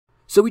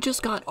So we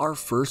just got our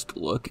first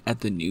look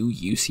at the new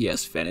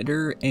UCS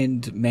Venator,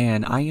 and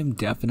man, I am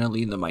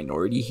definitely in the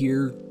minority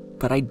here,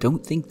 but I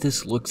don't think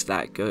this looks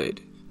that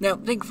good. Now,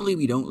 thankfully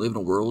we don't live in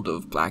a world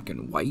of black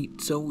and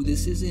white, so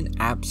this isn't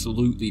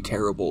absolutely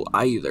terrible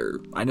either.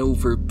 I know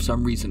for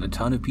some reason a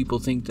ton of people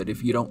think that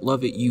if you don't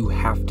love it, you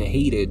have to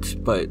hate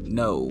it, but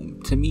no,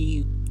 to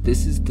me,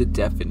 this is the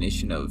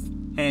definition of,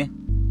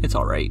 it's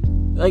alright.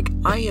 Like,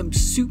 I am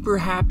super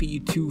happy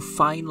to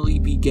finally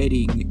be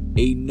getting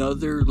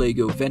another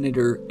Lego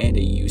Venator and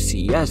a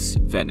UCS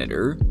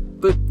Venator,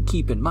 but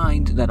keep in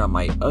mind that on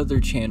my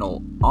other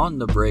channel, On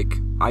The Brick,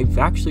 I've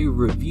actually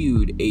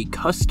reviewed a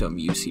custom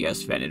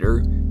UCS Venator,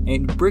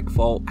 and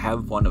Brickvault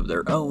have one of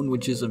their own,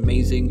 which is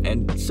amazing,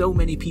 and so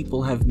many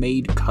people have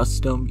made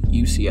custom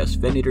UCS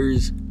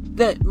Venators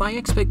that my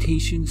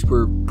expectations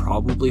were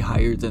probably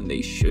higher than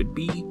they should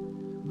be.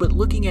 But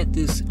looking at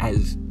this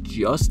as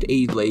just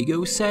a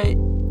Lego set,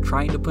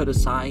 trying to put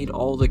aside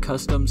all the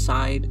custom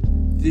side,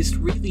 this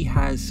really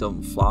has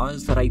some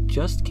flaws that I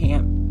just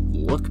can't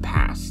look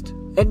past.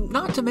 And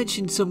not to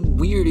mention some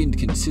weird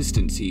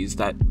inconsistencies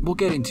that we'll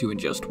get into in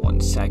just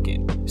one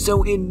second.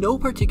 So in no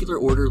particular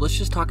order, let's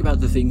just talk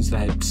about the things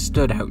that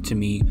stood out to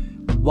me.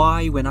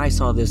 Why, when I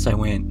saw this, I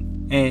went,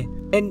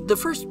 And the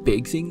first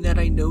big thing that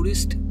I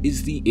noticed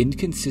is the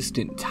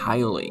inconsistent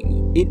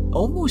tiling. It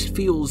almost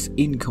feels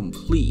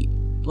incomplete.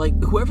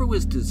 Like, whoever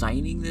was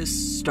designing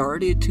this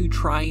started to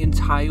try and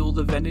tile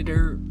the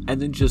Venator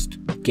and then just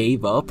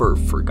gave up or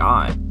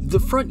forgot. The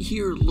front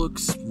here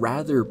looks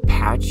rather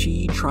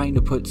patchy, trying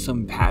to put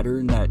some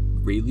pattern that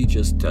really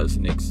just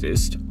doesn't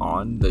exist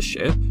on the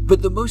ship.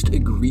 But the most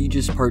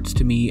egregious parts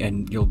to me,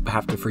 and you'll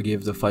have to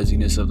forgive the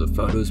fuzziness of the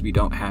photos, we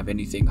don't have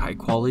anything high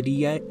quality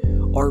yet,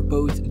 are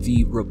both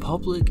the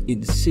Republic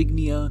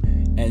insignia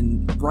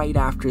and right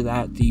after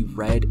that the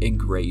red and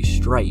gray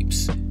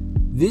stripes.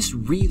 This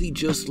really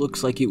just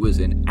looks like it was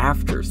an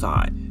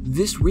afterthought.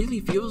 This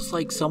really feels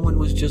like someone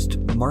was just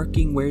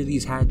marking where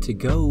these had to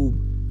go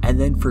and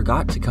then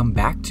forgot to come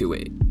back to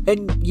it.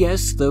 And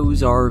yes,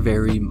 those are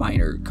very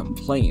minor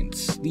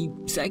complaints. The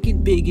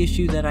second big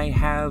issue that I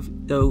have,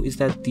 though, is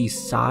that the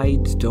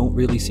sides don't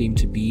really seem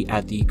to be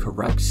at the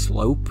correct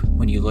slope.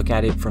 When you look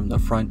at it from the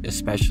front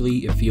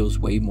especially, it feels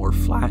way more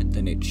flat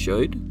than it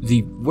should.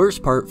 The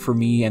worst part for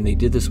me, and they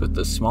did this with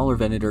the smaller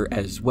Venator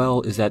as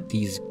well, is that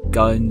these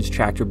guns,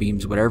 tractor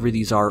beams, whatever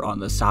these are on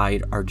the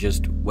side are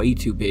just way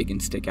too big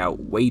and stick out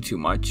way too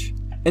much.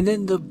 And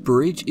then the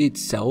bridge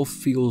itself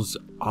feels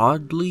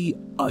oddly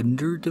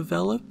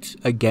underdeveloped.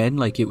 Again,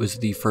 like it was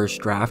the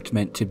first draft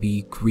meant to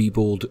be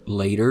greebled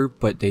later,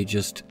 but they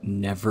just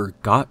never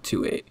got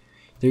to it.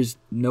 There's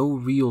no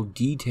real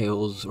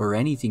details or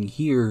anything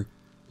here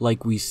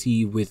like we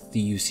see with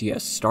the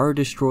UCS Star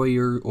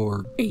Destroyer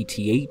or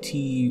AT-AT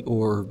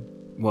or,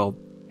 well,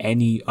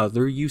 any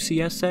other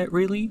UCS set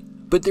really.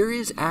 But there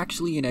is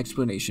actually an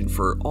explanation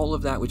for all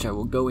of that, which I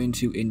will go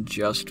into in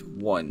just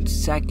 1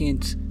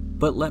 second.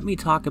 But let me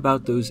talk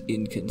about those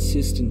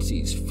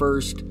inconsistencies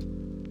first,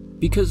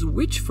 because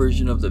which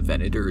version of the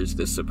Venator is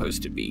this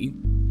supposed to be?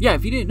 Yeah,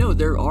 if you didn't know,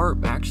 there are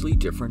actually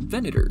different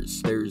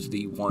Venators. There's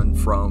the one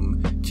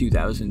from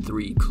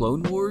 2003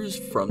 Clone Wars,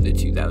 from the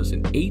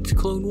 2008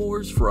 Clone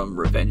Wars, from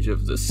Revenge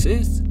of the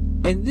Sith,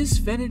 and this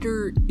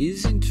Venator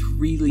isn't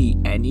really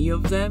any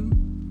of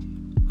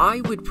them.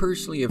 I would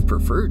personally have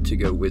preferred to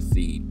go with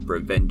the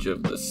Revenge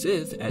of the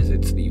Sith, as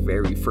it's the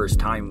very first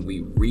time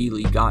we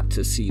really got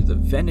to see the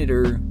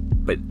Venator,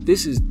 but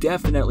this is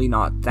definitely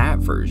not that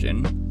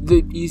version.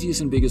 The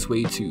easiest and biggest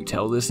way to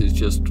tell this is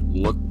just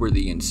look where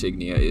the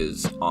insignia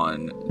is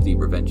on the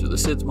Revenge of the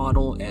Sith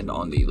model and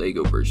on the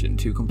Lego version,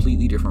 two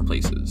completely different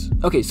places.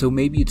 Okay, so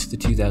maybe it's the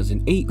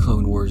 2008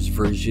 Clone Wars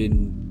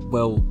version,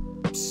 well,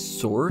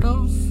 sort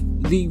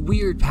of? The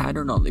weird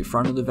pattern on the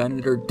front of the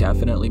Venator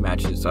definitely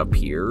matches up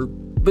here,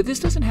 but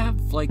this doesn't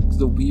have, like,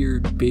 the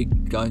weird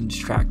big guns,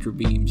 tractor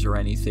beams, or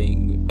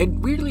anything.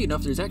 And weirdly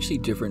enough, there's actually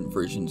different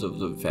versions of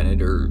the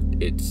Venator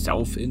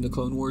itself in the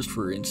Clone Wars.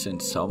 For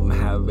instance, some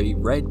have a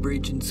red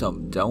bridge and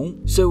some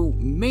don't. So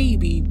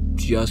maybe,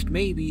 just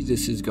maybe,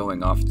 this is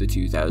going off the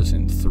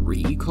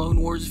 2003 Clone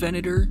Wars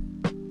Venator.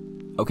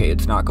 Okay,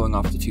 it's not going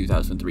off the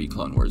 2003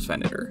 Clone Wars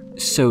Venator.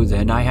 So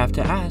then I have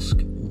to ask,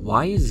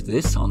 why is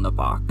this on the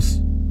box?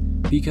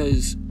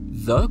 Because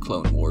the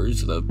Clone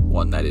Wars, the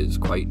one that is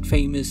quite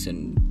famous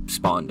and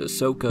spawned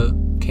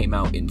Ahsoka, came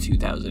out in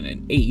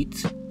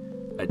 2008.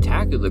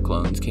 Attack of the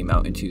Clones came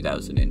out in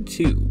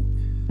 2002.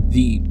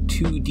 The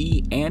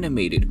 2D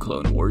animated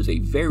Clone Wars, a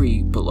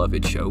very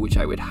beloved show which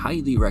I would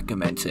highly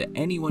recommend to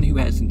anyone who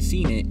hasn't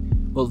seen it,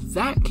 well,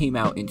 that came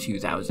out in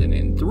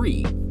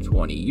 2003,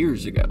 20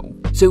 years ago.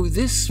 So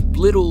this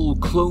little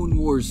Clone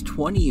Wars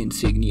 20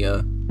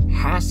 insignia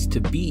has to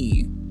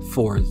be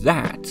for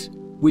that,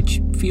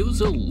 which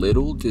feels a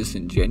little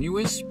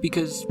disingenuous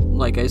because,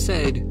 like I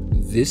said,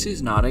 this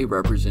is not a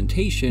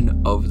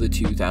representation of the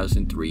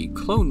 2003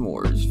 Clone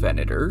Wars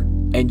Venator,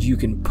 and you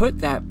can put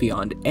that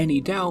beyond any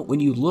doubt when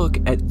you look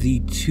at the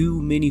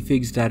two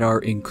minifigs that are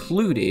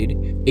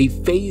included, a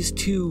Phase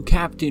 2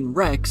 Captain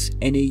Rex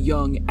and a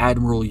young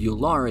Admiral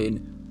Yularen,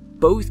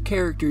 both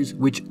characters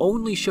which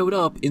only showed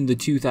up in the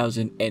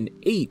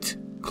 2008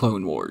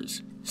 Clone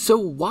Wars. So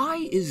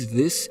why is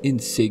this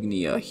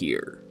insignia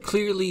here?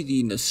 Clearly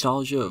the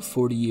nostalgia of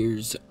 40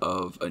 years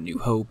of A New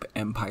Hope,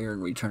 Empire,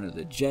 and Return of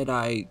the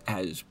Jedi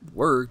has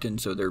worked, and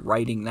so they're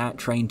riding that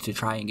train to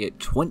try and get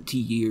 20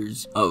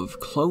 years of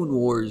Clone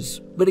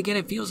Wars. But again,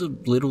 it feels a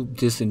little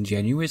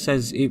disingenuous,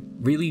 as it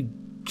really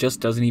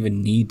just doesn't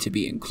even need to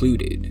be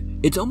included.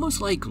 It's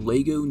almost like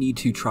LEGO need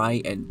to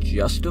try and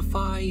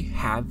justify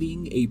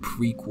having a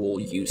prequel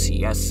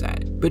UCS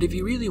set. But if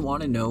you really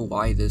want to know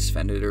why this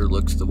Venator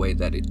looks the way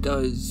that it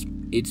does,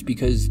 it's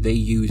because they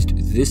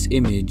used this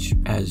image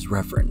as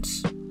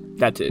reference.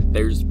 That's it,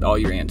 there's all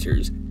your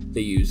answers.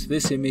 They use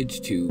this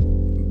image to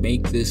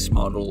make this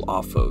model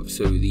off of.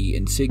 So the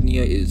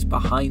insignia is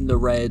behind the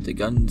red, the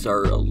guns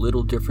are a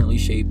little differently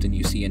shaped than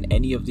you see in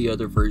any of the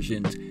other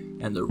versions,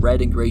 and the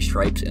red and gray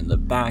stripes in the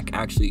back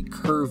actually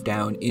curve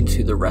down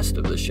into the rest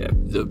of the ship.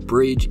 The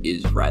bridge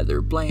is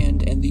rather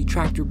bland, and the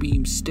tractor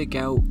beams stick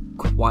out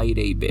quite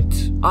a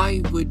bit.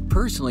 I would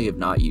personally have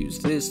not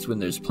used this when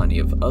there's plenty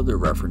of other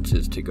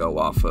references to go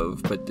off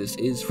of, but this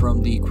is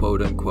from the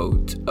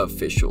quote-unquote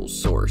official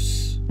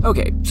source.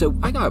 Okay, so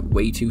I got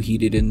way too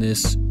heated in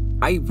this.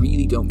 I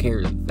really don't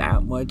care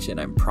that much, and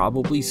I'm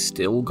probably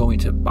still going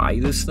to buy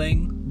this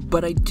thing.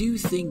 But I do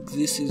think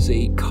this is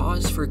a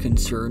cause for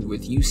concern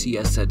with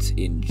UCS sets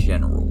in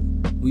general.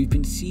 We've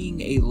been seeing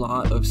a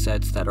lot of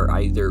sets that are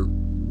either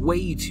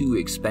way too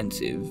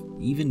expensive,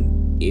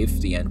 even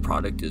if the end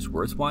product is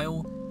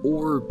worthwhile,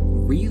 or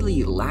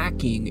really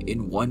lacking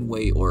in one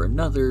way or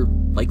another,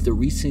 like the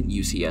recent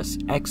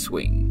UCS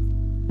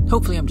X-Wing.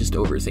 Hopefully I'm just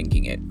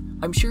overthinking it.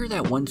 I'm sure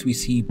that once we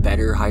see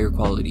better, higher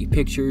quality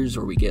pictures,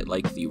 or we get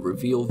like the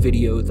reveal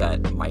video,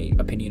 that my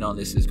opinion on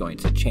this is going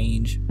to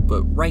change,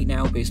 but right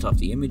now, based off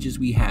the images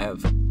we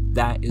have,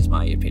 that is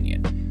my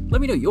opinion.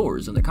 Let me know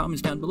yours in the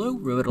comments down below.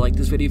 Remember to like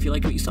this video if you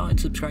liked what you saw, and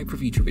subscribe for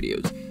future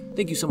videos.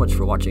 Thank you so much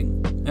for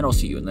watching, and I'll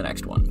see you in the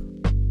next one.